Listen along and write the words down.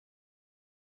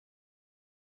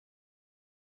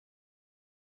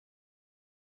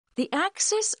The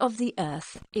axis of the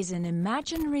Earth is an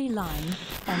imaginary line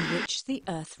on which the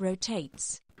Earth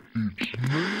rotates. It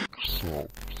makes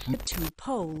up The two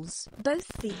poles, both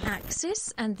the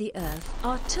axis and the Earth,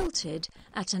 are tilted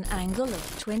at an angle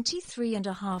of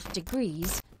 23.5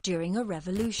 degrees during a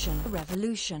revolution.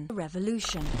 Revolution.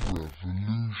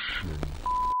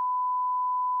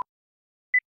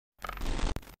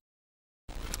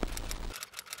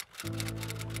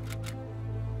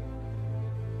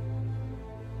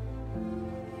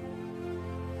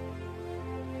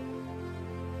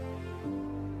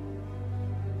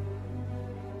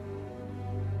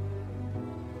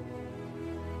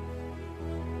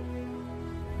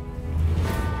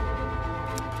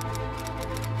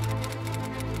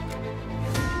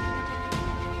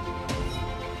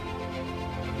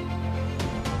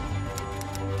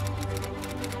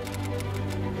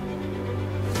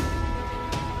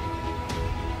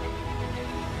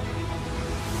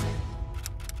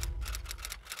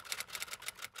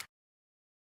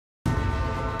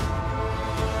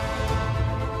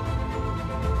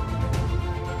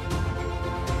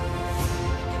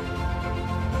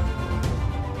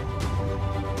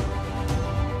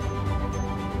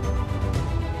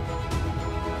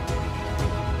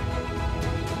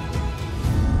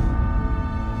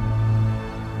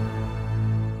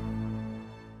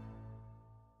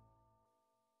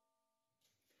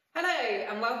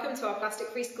 And welcome to our Plastic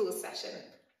Free Schools session.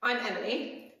 I'm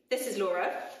Emily, this is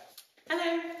Laura.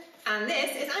 Hello. And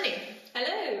this is Annie.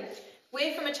 Hello.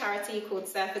 We're from a charity called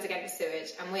Surfers Against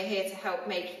Sewage, and we're here to help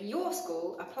make your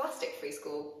school a plastic-free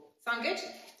school. Sound good?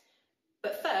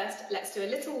 But first, let's do a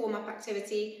little warm-up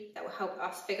activity that will help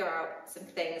us figure out some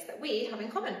things that we have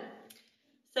in common.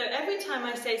 So every time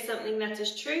I say something that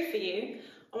is true for you,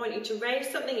 I want you to raise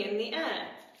something in the air.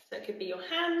 So it could be your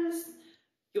hands,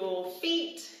 your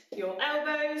feet, your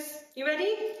elbows. You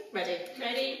ready? Ready.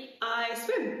 Ready. I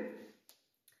swim.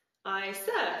 I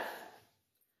surf.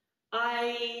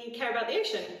 I care about the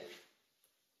ocean.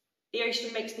 The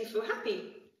ocean makes me feel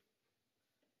happy.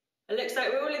 It looks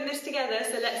like we're all in this together,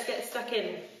 so let's get stuck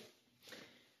in.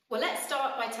 Well, let's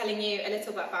start by telling you a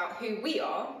little bit about who we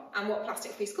are and what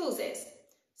Plastic Free Schools is.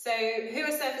 So, who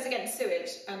are Surfers Against Sewage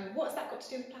and what's that got to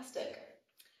do with plastic?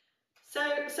 So,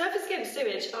 Surfers Against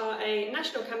Sewage are a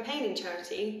national campaigning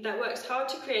charity that works hard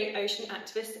to create ocean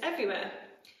activists everywhere.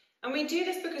 And we do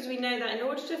this because we know that in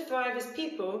order to thrive as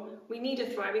people, we need a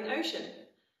thriving ocean.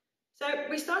 So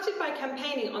we started by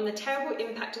campaigning on the terrible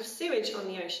impact of sewage on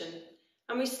the ocean.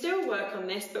 And we still work on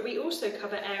this, but we also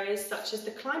cover areas such as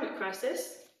the climate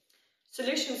crisis,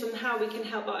 solutions on how we can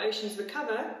help our oceans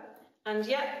recover, and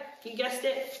yep, you guessed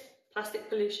it, plastic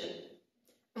pollution.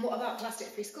 And what about Plastic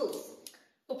Free Schools?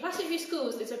 Well, Plastic Free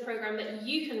Schools is a programme that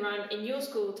you can run in your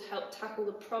school to help tackle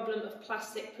the problem of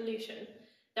plastic pollution.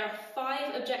 There are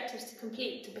 5 objectives to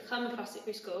complete to become a plastic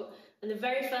free school, and the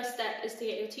very first step is to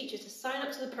get your teacher to sign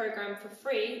up to the programme for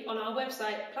free on our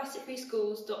website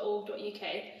plasticfreeschools.org.uk,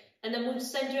 and then we'll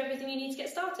send you everything you need to get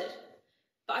started.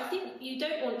 But I think you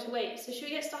don't want to wait, so should we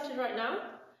get started right now?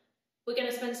 We're going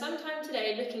to spend some time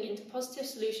today looking into positive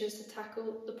solutions to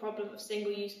tackle the problem of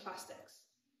single-use plastics.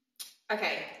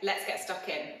 Okay, let's get stuck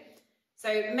in.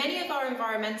 So many of our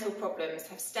environmental problems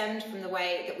have stemmed from the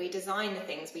way that we design the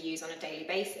things we use on a daily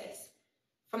basis.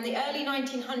 From the early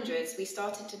 1900s, we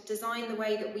started to design the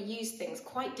way that we use things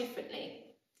quite differently.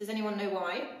 Does anyone know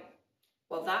why?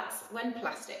 Well, that's when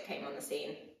plastic came on the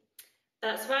scene.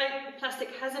 That's right, plastic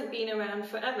hasn't been around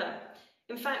forever.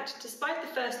 In fact, despite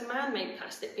the first man-made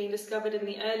plastic being discovered in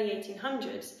the early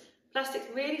 1800s, plastic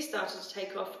really started to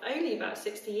take off only about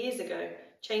 60 years ago,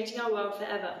 changing our world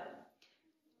forever.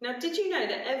 Now, did you know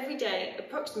that every day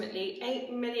approximately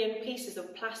 8 million pieces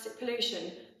of plastic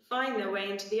pollution find their way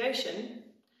into the ocean?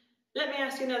 Let me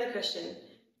ask you another question.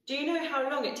 Do you know how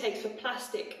long it takes for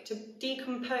plastic to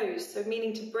decompose, so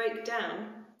meaning to break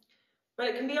down? Well,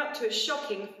 it can be up to a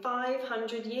shocking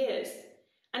 500 years.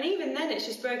 And even then it's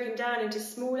just broken down into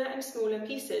smaller and smaller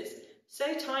pieces,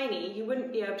 so tiny you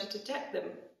wouldn't be able to detect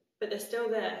them, but they're still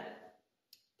there.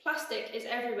 Plastic is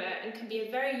everywhere and can be a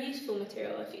very useful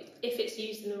material if it's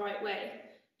used in the right way.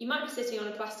 You might be sitting on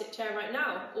a plastic chair right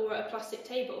now or at a plastic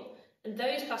table, and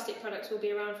those plastic products will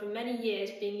be around for many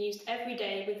years being used every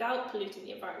day without polluting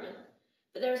the environment.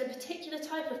 But there is a particular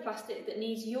type of plastic that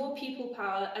needs your pupil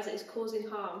power as it is causing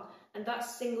harm, and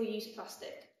that's single-use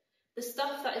plastic. The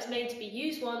stuff that is made to be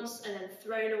used once and then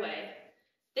thrown away.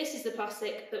 This is the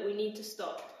plastic that we need to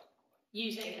stop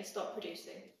using and stop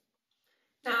producing.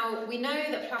 Now, we know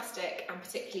that plastic, and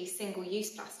particularly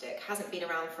single-use plastic, hasn't been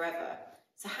around forever.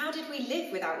 So how did we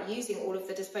live without using all of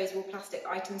the disposable plastic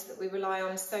items that we rely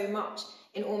on so much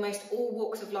in almost all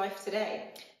walks of life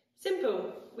today?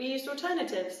 Simple. We used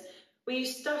alternatives. We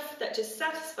used stuff that just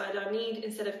satisfied our need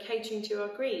instead of catering to our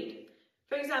greed.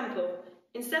 For example,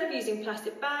 instead of using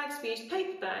plastic bags, we used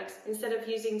paper bags. Instead of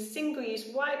using single-use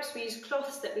wipes, we used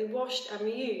cloths that we washed and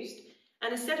reused.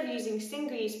 And instead of using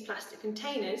single-use plastic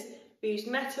containers, we used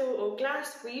metal or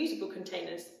glass reusable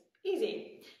containers.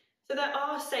 Easy. So there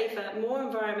are safer, more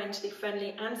environmentally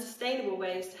friendly and sustainable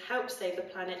ways to help save the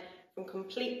planet from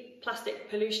complete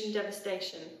plastic pollution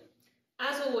devastation.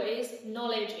 As always,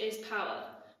 knowledge is power.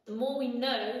 The more we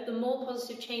know, the more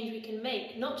positive change we can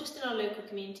make, not just in our local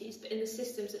communities, but in the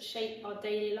systems that shape our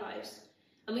daily lives.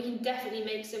 And we can definitely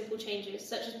make simple changes,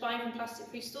 such as buying from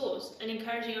plastic-free stores and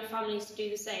encouraging our families to do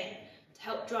the same, to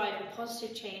help drive the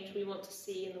positive change we want to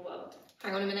see in the world.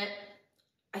 Hang on a minute.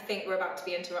 I think we're about to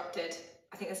be interrupted.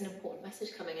 I think there's an important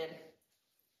message coming in.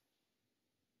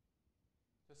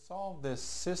 To solve this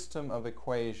system of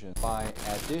equations by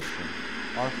addition,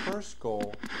 our first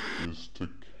goal is to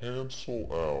cancel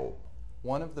out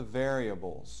one of the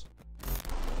variables.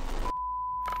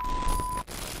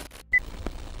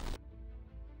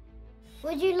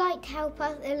 Would you like to help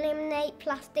us eliminate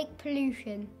plastic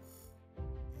pollution?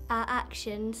 Our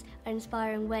actions are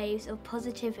inspiring waves of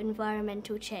positive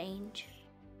environmental change.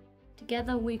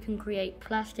 Together we can create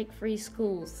plastic-free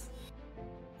schools.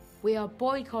 We are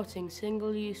boycotting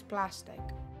single-use plastic.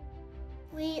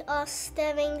 We are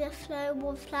stemming the flow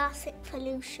of plastic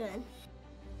pollution.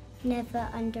 Never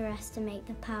underestimate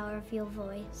the power of your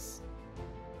voice.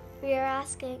 We are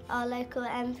asking our local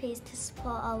MPs to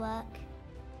support our work.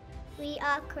 We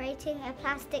are creating a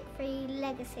plastic-free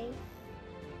legacy.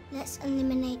 Let's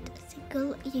eliminate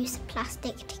single-use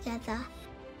plastic together.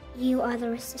 You are the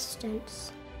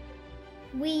resistance.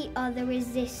 We are the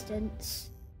resistance.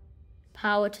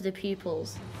 Power to the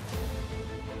pupils.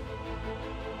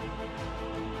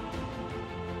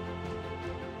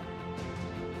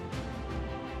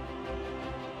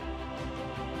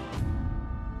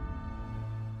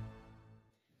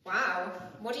 Wow,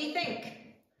 what do you think?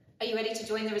 Are you ready to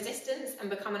join the resistance and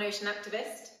become an ocean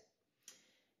activist?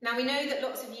 Now, we know that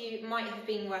lots of you might have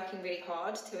been working really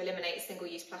hard to eliminate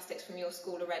single-use plastics from your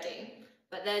school already,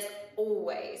 but there's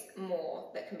always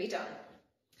more that can be done.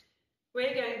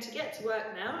 We're going to get to work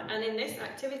now, and in this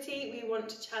activity we want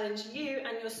to challenge you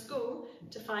and your school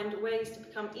to find ways to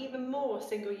become even more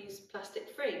single-use plastic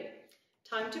free.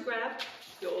 Time to grab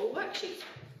your worksheet.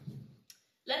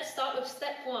 Let's start with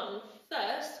step 1.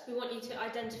 First, we want you to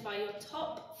identify your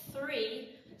top 3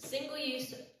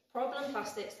 single-use problem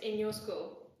plastics in your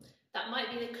school. That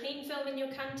might be the cling film in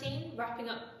your canteen, wrapping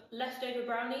up leftover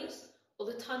brownies, or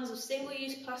the tons of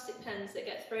single-use plastic pens that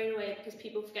get thrown away because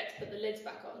people forget to put the lids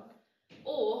back on.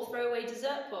 Or throwaway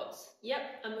dessert pots. Yep,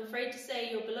 I'm afraid to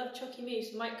say your beloved Chocky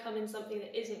Mousse might come in something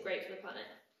that isn't great for the planet.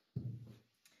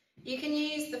 You can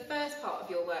use the first part of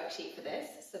your worksheet for this,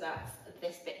 so that's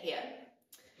this bit here.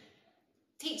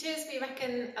 Teachers, we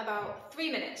reckon about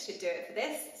 3 minutes should do it for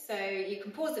this, so you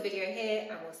can pause the video here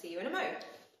and we'll see you in a mo.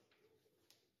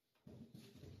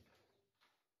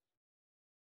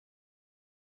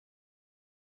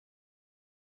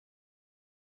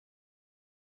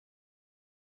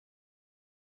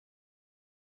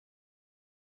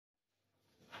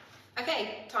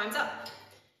 Okay, time's up.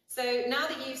 So now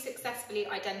that you've successfully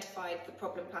identified the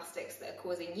problem plastics that are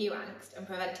causing you angst and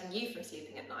preventing you from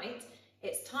sleeping at night,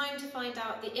 it's time to find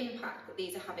out the impact that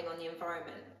these are having on the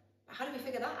environment. But how do we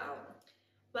figure that out?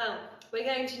 Well, we're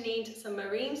going to need some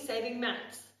marine saving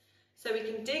maths, so we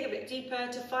can dig a bit deeper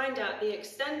to find out the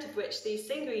extent of which these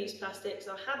single-use plastics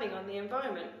are having on the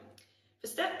environment. For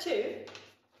step 2,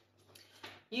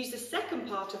 use the second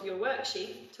part of your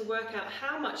worksheet to work out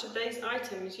how much of those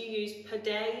items you use per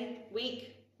day,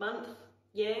 week, month,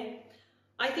 year.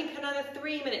 I think another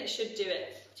 3 minutes should do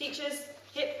it. Teachers,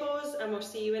 hit pause and we'll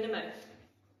see you in a moment.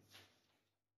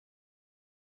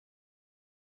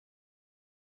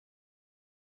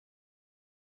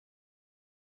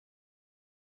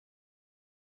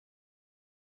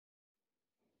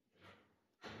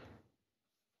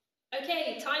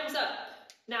 Okay, time's up.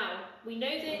 Now, we know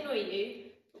they annoy you,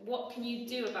 but what can you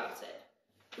do about it?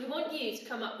 We want you to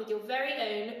come up with your very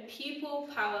own Pupil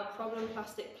Power Problem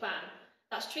Plastic Plan.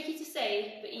 That's tricky to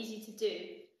say, but easy to do.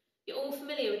 You're all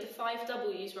familiar with the 5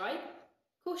 W's, right?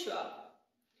 Of course you are.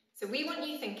 So we want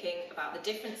you thinking about the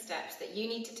different steps that you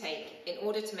need to take in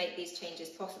order to make these changes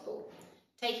possible,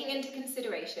 taking into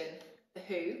consideration the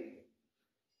who,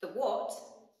 the what,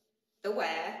 the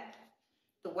where,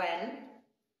 the when,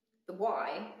 the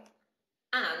why,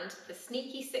 and the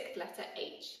sneaky 6th letter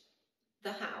H,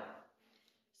 the how.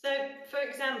 So, for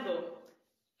example,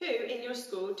 who in your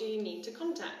school do you need to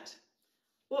contact?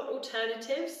 What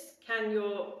alternatives can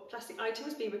your plastic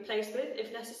items be replaced with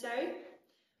if necessary?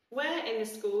 Where in the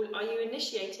school are you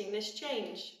initiating this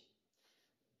change?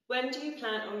 When do you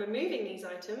plan on removing these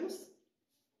items?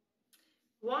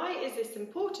 Why is this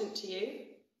important to you?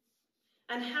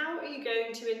 And how are you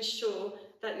going to ensure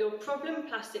that your problem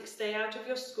plastics stay out of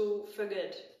your school for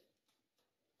good?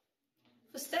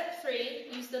 For step 3,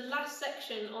 use the last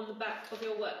section on the back of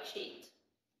your worksheet.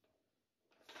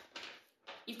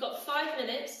 You've got 5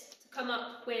 minutes to come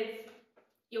up with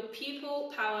your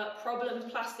pupil power problem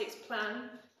plastics plan.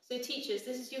 So teachers,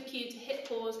 this is your cue to hit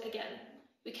pause again.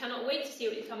 We cannot wait to see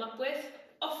what you come up with.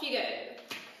 Off you go.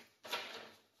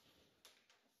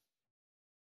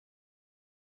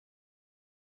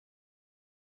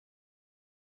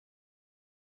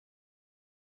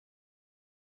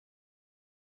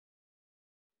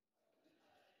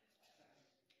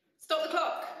 Stop the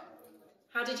clock!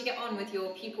 How did you get on with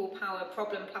your pupil power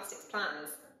problem plastics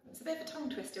plans? It's a bit of a tongue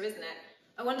twister, isn't it?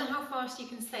 I wonder how fast you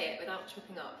can say it without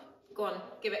tripping up. Go on,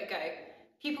 give it a go.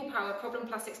 Pupil power problem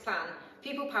plastics plan.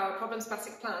 Pupil power problems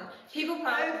plastics plan. Pupil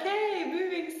power... Okay,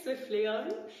 moving swiftly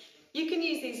on. You can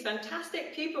use these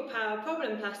fantastic pupil power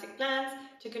problem plastic plans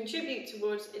to contribute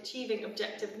towards achieving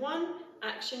Objective 1,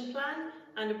 Action Plan,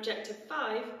 and Objective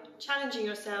 5, challenging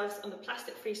yourselves on the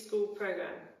plastic-free school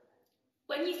programme.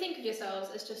 When you think of yourselves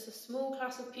as just a small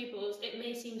class of pupils, it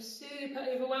may seem super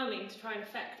overwhelming to try and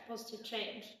affect positive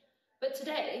change. But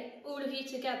today, all of you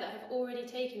together have already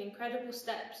taken incredible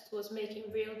steps towards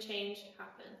making real change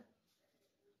happen.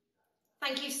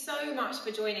 Thank you so much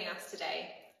for joining us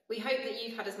today. We hope that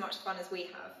you've had as much fun as we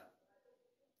have.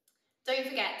 Don't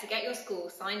forget to get your school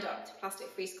signed up to Plastic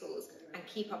Free Schools and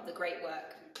keep up the great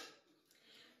work.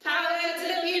 Power to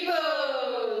the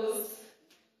pupils!